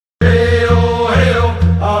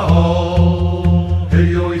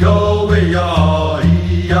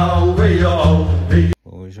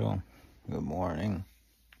Good morning.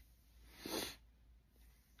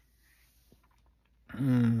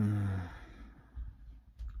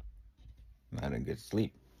 Not a good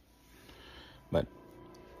sleep. But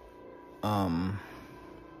one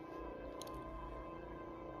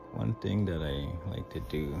thing that I like to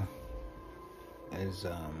do is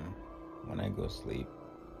when I go sleep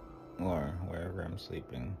or wherever I'm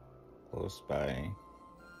sleeping close by,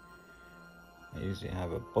 I usually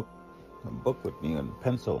have a book with me, a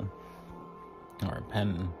pencil or a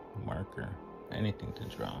pen, marker, anything to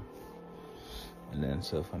draw. And then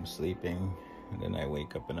so if I'm sleeping and then I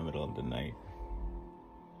wake up in the middle of the night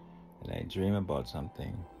and I dream about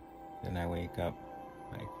something, then I wake up,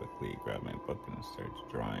 I quickly grab my book and start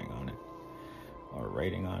drawing on it or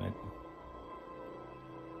writing on it.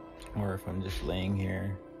 Or if I'm just laying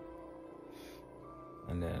here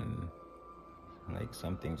and then like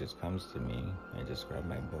something just comes to me, I just grab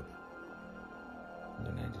my book and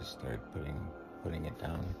then I just start putting it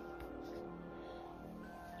down.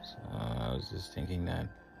 So I was just thinking that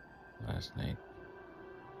last night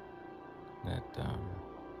that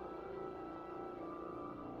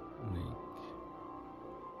like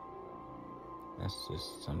that's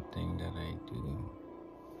just something that I do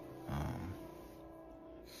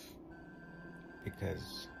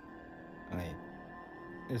because like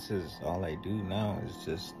this is all I do now is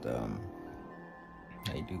just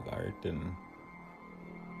I do art and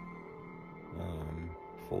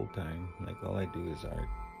full time. Like all I do is art.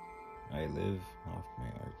 I live off my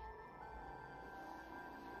art.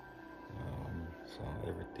 So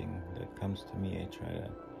everything that comes to me, I try to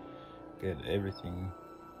get everything,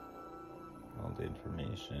 all the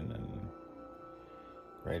information, and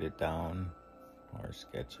write it down or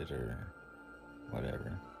sketch it or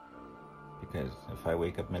whatever. Because if I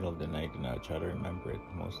wake up middle of the night and I try to remember it,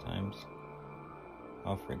 most times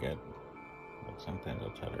I'll forget, but sometimes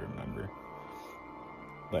I'll try to remember.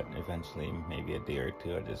 But eventually, maybe a day or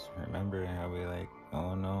two, I just remember, and I'll be like,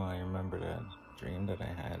 oh no, I remember that dream that I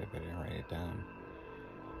had, I better write it down.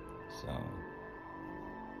 So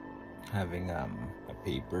having a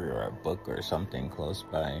paper or a book or something close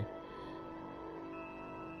by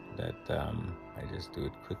that I just do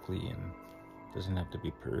it quickly, and it doesn't have to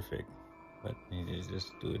be perfect, but you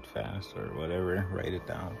just do it fast or whatever, write it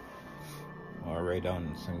down or write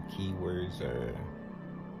down some keywords or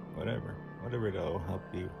whatever that'll help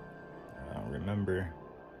you remember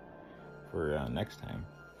for next time.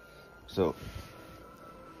 So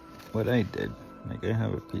what I did, like I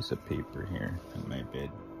have a piece of paper here in my bed,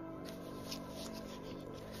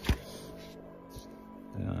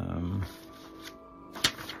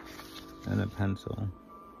 and a pencil.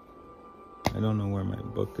 I don't know where my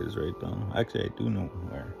book is right now. Actually, I do know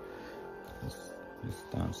where. It's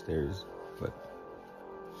downstairs. But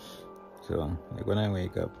so like when I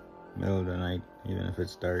wake up middle of the night, even if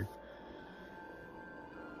it's dark,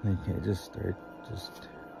 like I just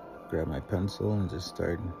grab my pencil and just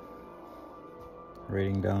start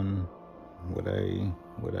writing down what I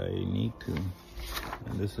need to.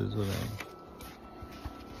 And this is what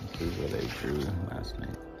I drew last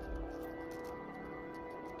night.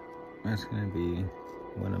 That's gonna be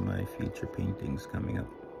one of my future paintings coming up.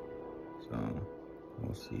 So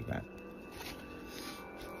we'll see that.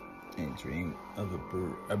 I dream of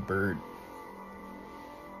a bird.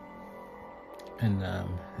 And I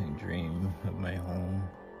dream of my home,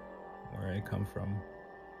 where I come from.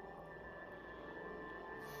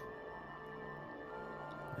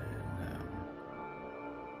 And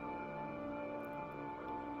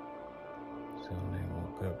so when I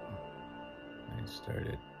woke up, I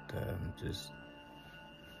started just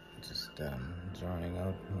drawing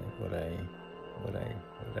out like what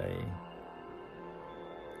I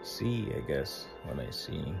see, I guess, what I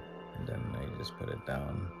see, and then I just put it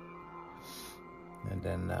down. And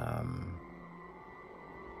then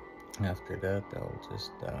after that, I'll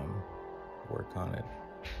just work on it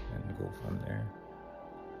and go from there.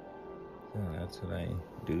 So that's what I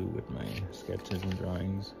do with my sketches and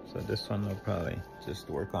drawings. So this one I'll probably just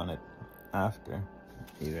work on it after.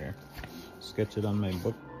 Either sketch it on my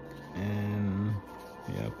book and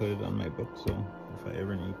put it on my book. So if I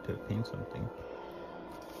ever need to paint something,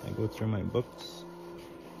 I go through my books,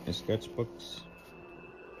 my sketchbooks,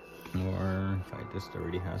 or if I just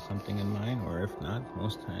already have something in mind, or if not,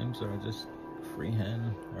 most times I'll just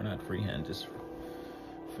freehand, or not freehand, just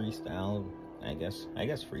freestyle, I guess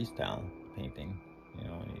freestyle painting,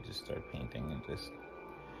 when you just start painting and just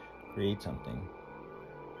create something.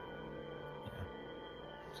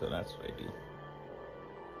 So that's what I do.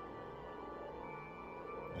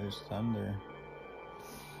 There's thunder.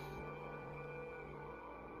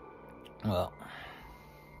 Well,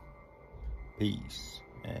 peace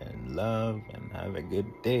and love, and have a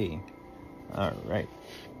good day. All right.